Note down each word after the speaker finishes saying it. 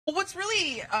Well, what's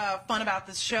really fun about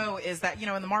this show is that, you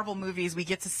know, in the Marvel movies, we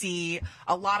get to see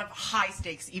a lot of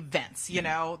high-stakes events. You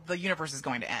know, the universe is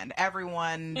going to end.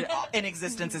 Everyone in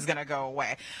existence is going to go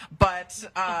away. But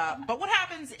what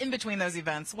happens in between those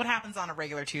events? What happens on a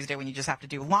regular Tuesday when you just have to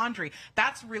do laundry?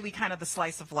 That's really kind of the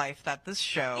slice of life that this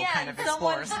show kind of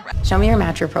explores. Show me your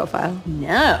matcher profile.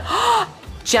 No.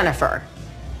 Jennifer.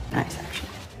 Nice, actually.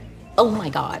 Oh my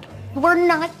God. We're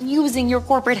not using your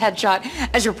corporate headshot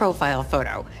as your profile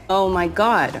photo. Oh my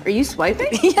God. Are you swiping?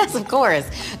 Yes, of course.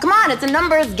 Come on, it's a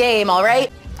numbers game, all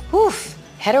right? Oof.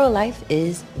 Hetero life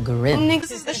is grim.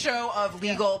 This is the show of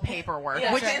legal paperwork,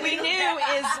 which we knew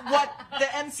is what the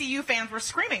MCU fans were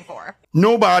screaming for.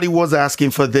 Nobody was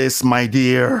asking for this, my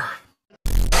dear.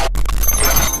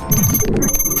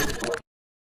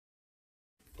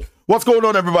 What's going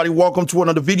on, everybody? Welcome to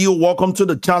another video. Welcome to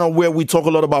the channel where we talk a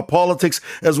lot about politics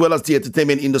as well as the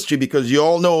entertainment industry, because you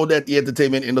all know that the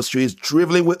entertainment industry is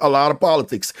dribbling with a lot of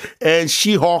politics. And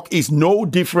She-Hulk is no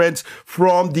different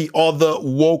from the other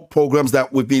woke programs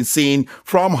that we've been seeing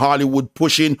from Hollywood,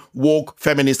 pushing woke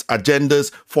feminist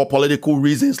agendas for political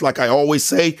reasons, like I always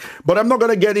say. But I'm not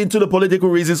going to get into the political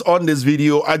reasons on this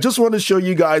video. I just want to show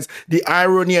you guys the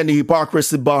irony and the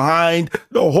hypocrisy behind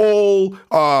the whole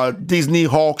Disney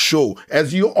Hulk show.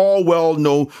 As you all well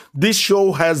know, this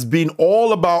show has been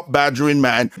all about badgering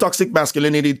man, toxic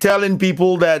masculinity, telling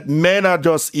people that men are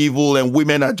just evil and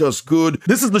women are just good.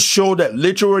 This is the show that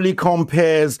literally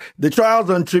compares the trials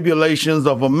and tribulations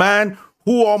of a man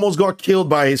who almost got killed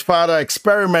by his father,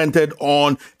 experimented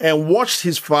on and watched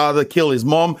his father kill his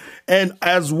mom, and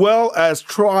as well as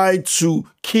tried to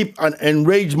keep an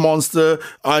enraged monster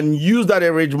and use that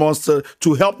enraged monster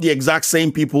to help the exact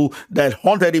same people that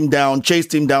hunted him down,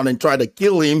 chased him down, and tried to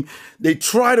kill him. They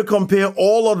try to compare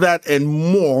all of that and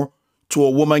more to a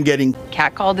woman getting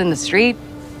Catcalled in the street.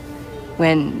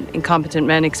 When incompetent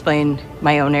men explain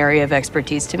my own area of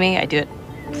expertise to me, I do it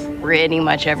pretty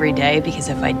much every day, because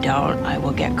if I don't, I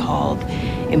will get called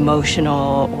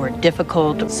emotional or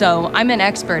difficult. So I'm an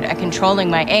expert at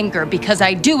controlling my anger because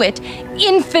I do it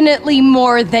infinitely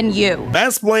more than you.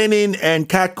 Mansplaining and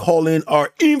catcalling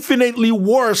are infinitely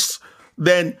worse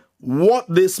than what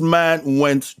this man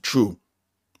went through.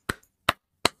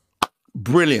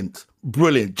 Brilliant.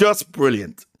 Brilliant. Just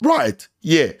brilliant. Right.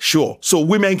 Yeah, sure. So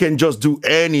women can just do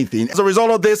anything. As a result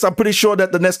of this, I'm pretty sure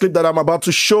that the next clip that I'm about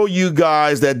to show you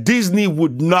guys, that Disney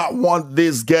would not want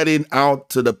this getting out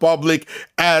to the public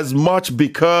as much,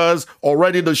 because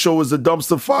already the show is a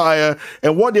dumpster fire,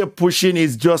 and what they're pushing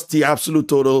is just the absolute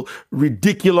total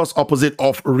ridiculous opposite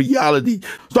of reality.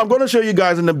 So I'm going to show you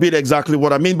guys in a bit exactly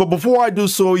what I mean. But before I do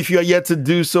so, if you're yet to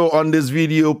do so on this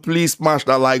video, please smash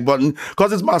that like button,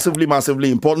 because it's massively,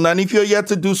 massively important. And if you're yet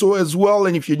to do so as well,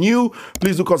 and if you're new,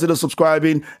 please do consider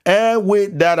subscribing. And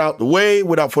with that out the way,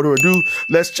 without further ado,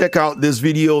 let's check out this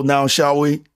video now, shall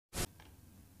we?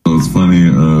 It's funny,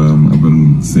 I've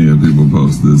been seeing people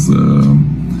post this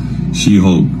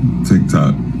She-Hulk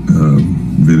TikTok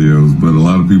videos, but a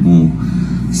lot of people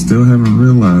still haven't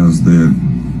realized that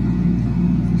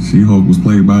She-Hulk was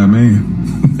played by a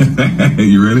man.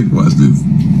 You ready? Watch this.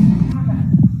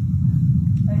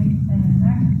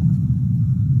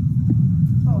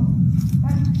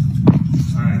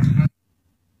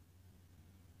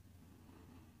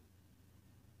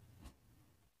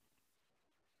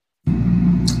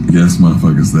 Yes,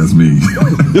 motherfuckers, that's me.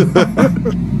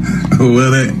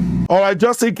 Well, that. All right,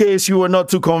 just in case you were not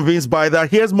too convinced by that,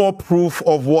 here's more proof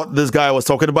of what this guy was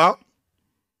talking about.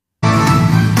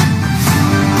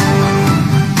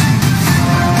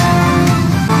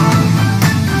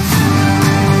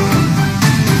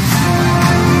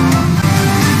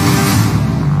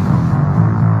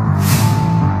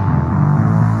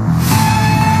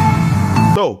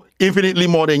 So, infinitely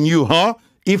more than you, huh?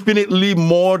 Infinitely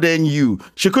more than you.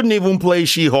 She couldn't even play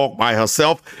She-Hulk by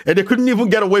herself, and they couldn't even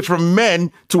get away from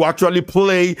men to actually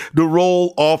play the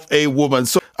role of a woman.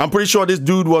 So I'm pretty sure this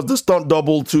dude was the stunt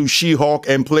double to She-Hulk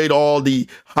and played all the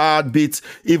hard bits,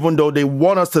 even though they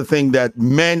want us to think that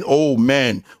men, oh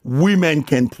man, women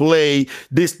can play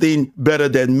this thing better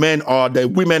than men are,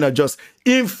 that women are just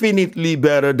infinitely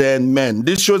better than men.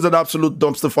 This shows an absolute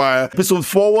dumpster fire. Episode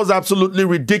 4 was absolutely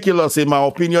ridiculous in my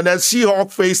opinion, as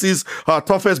She-Hulk faces her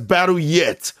toughest battle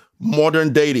yet: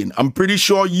 modern dating. I'm pretty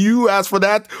sure you asked for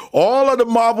that. All of the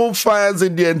Marvel fans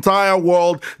in the entire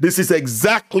world, this is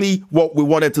exactly what we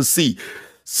wanted to see.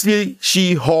 See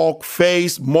She-Hulk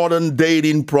face modern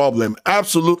dating problem.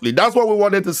 Absolutely. That's what we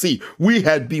wanted to see. We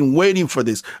had been waiting for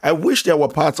this. I wish there were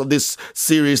parts of this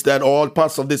series that, or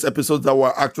parts of this episode that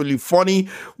were actually funny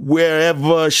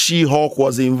wherever She-Hulk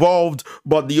was involved.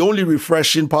 But the only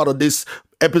refreshing part of this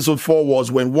episode 4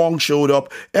 was when Wong showed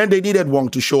up, and they needed Wong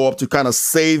to show up to kind of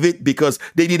save it because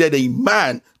they needed a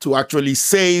man to actually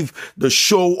save the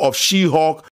show of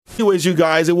She-Hulk. Anyways, you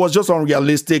guys, it was just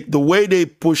unrealistic. The way they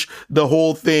pushed the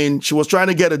whole thing, she was trying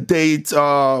to get a date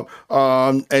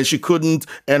and she couldn't.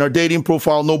 And her dating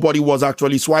profile, nobody was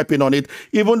actually swiping on it,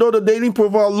 even though the dating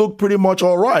profile looked pretty much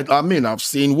all right. I mean, I've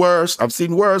seen worse. I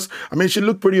mean, she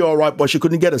looked pretty all right, but she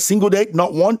couldn't get a single date,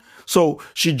 not one. So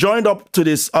she joined up to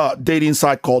this dating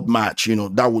site called Match. You know,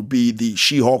 that would be the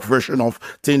She-Hulk version of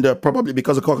Tinder, probably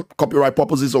because of copyright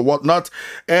purposes or whatnot.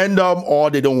 And or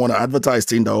they don't want to advertise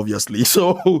Tinder, obviously.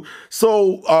 So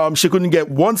she couldn't get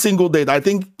one single date. I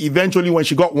think eventually when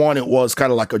she got one, it was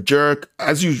kind of like a jerk,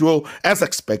 as usual, as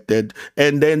expected.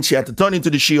 And then she had to turn into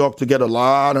the She-Hulk to get a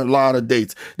lot of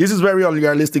dates. This is very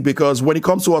unrealistic because when it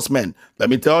comes to us men, let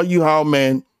me tell you how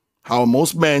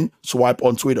most men swipe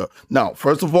on Twitter. Now,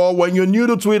 first of all, when you're new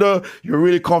to Twitter, you're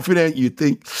really confident. You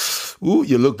think, ooh,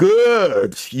 you look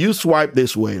good. You swipe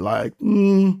this way, like,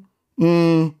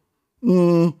 nah, don't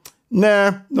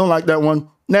like that one.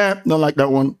 Nah, don't like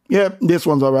that one. Yeah, this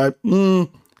one's all right.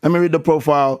 Let me read the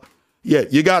profile. Yeah,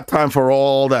 you got time for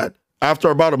all that.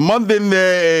 After about a month in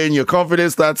there and your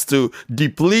confidence starts to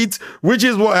deplete, which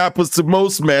is what happens to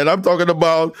most men. I'm talking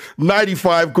about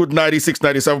 95, good 96,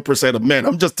 97% of men.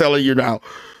 I'm just telling you now.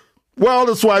 Well,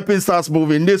 the swiping starts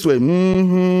moving this way.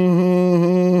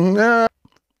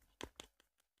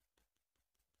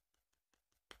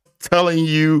 Telling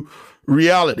you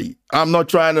reality. I'm not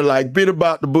trying to like beat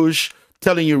about the bush.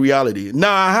 Telling you reality.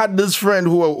 Now, I had this friend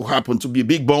who happened to be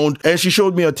big boned, and she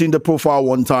showed me a Tinder profile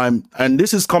one time, and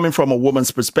this is coming from a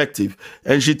woman's perspective.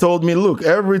 And she told me, look,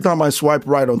 every time I swipe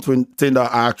right on Tinder,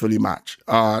 I actually match.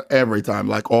 Every time,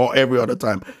 like, or every other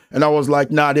time. And I was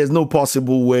like, nah, there's no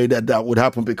possible way that that would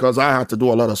happen because I had to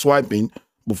do a lot of swiping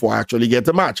before I actually get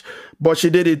the match. But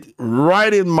she did it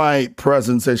right in my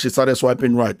presence, and she started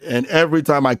swiping right. And every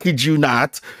time, I kid you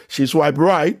not, she swiped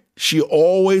right, she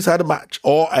always had a match,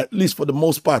 or at least for the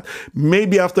most part.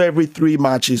 Maybe after every 3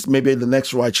 matches, maybe the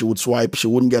next right she would swipe, she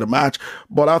wouldn't get a match.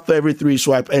 But after every 3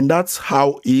 swipe, and that's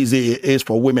how easy it is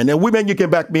for women. And women, you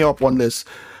can back me up on this.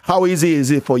 How easy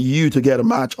is it for you to get a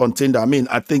match on Tinder? I mean,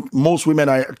 I think most women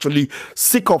are actually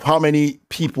sick of how many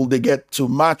people they get to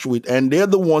match with. And they're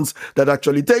the ones that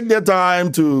actually take their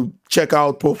time to check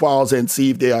out profiles and see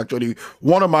if they actually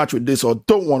want to match with this or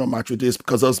don't want to match with this,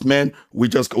 because us men, we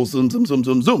just go zoom, zoom, zoom,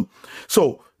 zoom, zoom.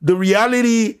 So the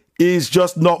reality is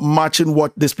just not matching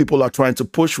what these people are trying to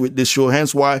push with this show.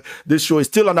 Hence why this show is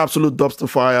still an absolute dumpster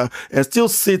fire and still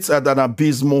sits at an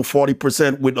abysmal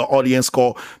 40% with the audience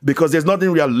score, because there's nothing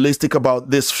realistic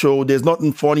about this show. There's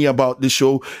nothing funny about this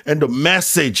show. And the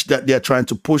message that they're trying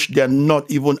to push, they're not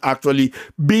even actually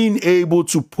being able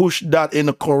to push that in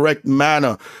a correct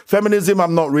manner. Feminism,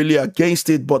 I'm not really against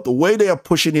it, but the way they are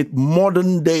pushing it,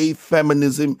 modern day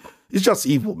feminism, it's just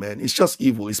evil, man. It's just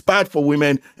evil. It's bad for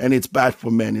women and it's bad for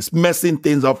men. It's messing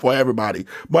things up for everybody.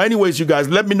 But anyways, you guys,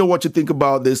 let me know what you think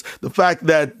about this. The fact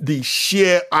that the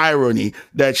sheer irony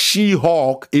that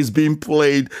She-Hulk is being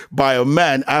played by a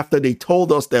man after they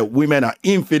told us that women are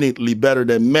infinitely better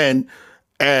than men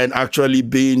and actually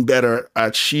being better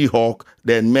at She-Hulk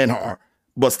than men are.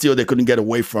 But still, they couldn't get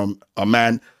away from a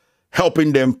man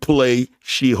helping them play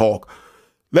She-Hulk.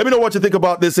 Let me know what you think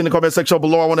about this in the comment section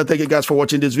below. I want to thank you guys for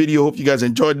watching this video. Hope you guys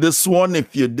enjoyed this one.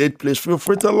 If you did, please feel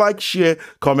free to like, share,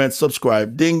 comment,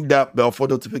 subscribe, ding that bell for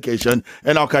notification,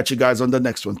 and I'll catch you guys on the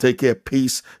next one. Take care,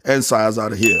 peace, and Sias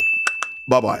out of here.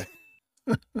 Bye-bye.